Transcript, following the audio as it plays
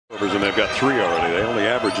And they've got 3 already. They only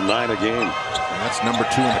average 9 a game. And that's number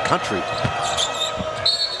 2 in the country.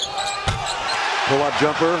 Pull-up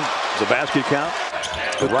jumper. It's a basket count.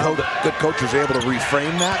 Good coaches are able to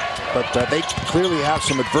reframe that, but they clearly have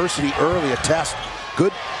some adversity early. A test.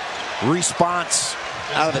 Good response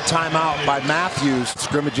out of the timeout by Matthews.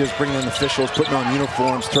 Scrimmages, bringing in officials, putting on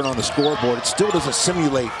uniforms, turn on the scoreboard. It still doesn't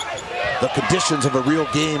simulate the conditions of a real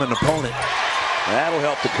game and opponent. That'll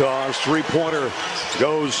help the cause. Three-pointer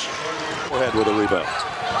goes ahead with a rebound.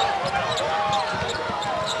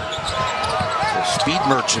 The speed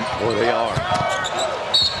merchant. Boy, they are.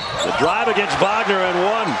 The drive against Wagner and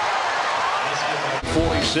 1.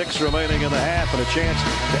 46 remaining in the half and a chance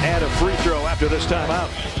to add a free throw after this timeout.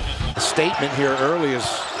 The statement here early is,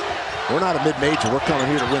 we're not a mid-major. We're coming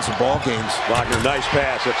here to win some ball games. Wagner, nice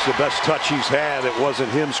pass. That's the best touch he's had. It wasn't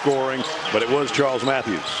him scoring, but it was Charles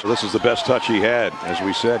Matthews. This is the best touch he had. As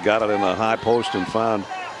we said, got it in the high post and found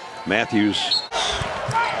Matthews.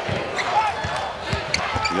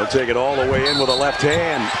 He'll take it all the way in with a left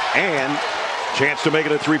hand and chance to make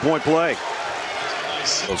it a three-point play.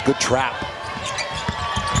 It was a good trap.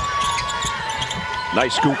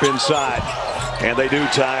 Nice scoop inside. And they do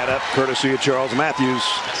tie it up courtesy of Charles Matthews.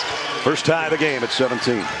 First tie of the game at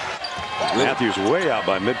 17. Matthews way out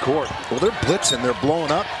by midcourt. Well, they're blitzing. They're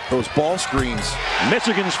blowing up those ball screens.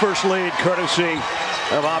 Michigan's first lead courtesy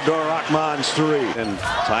of Abdur-Rahman's 3. And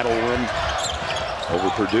title win over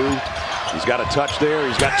Purdue. He's got a touch there.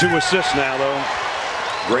 He's got 2 assists now, though.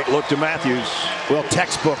 Great look to Matthews. Well,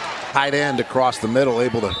 textbook tight end across the middle,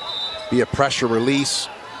 able to be a pressure release.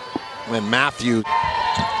 When Matthews.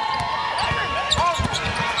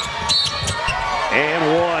 And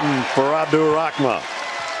 1 for Abdur-Rahman.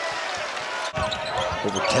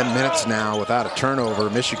 Over 10 minutes now without a turnover.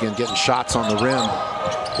 Michigan getting shots on the rim.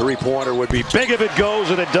 Three-pointer would be big if it goes,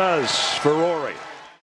 and it does for Rory.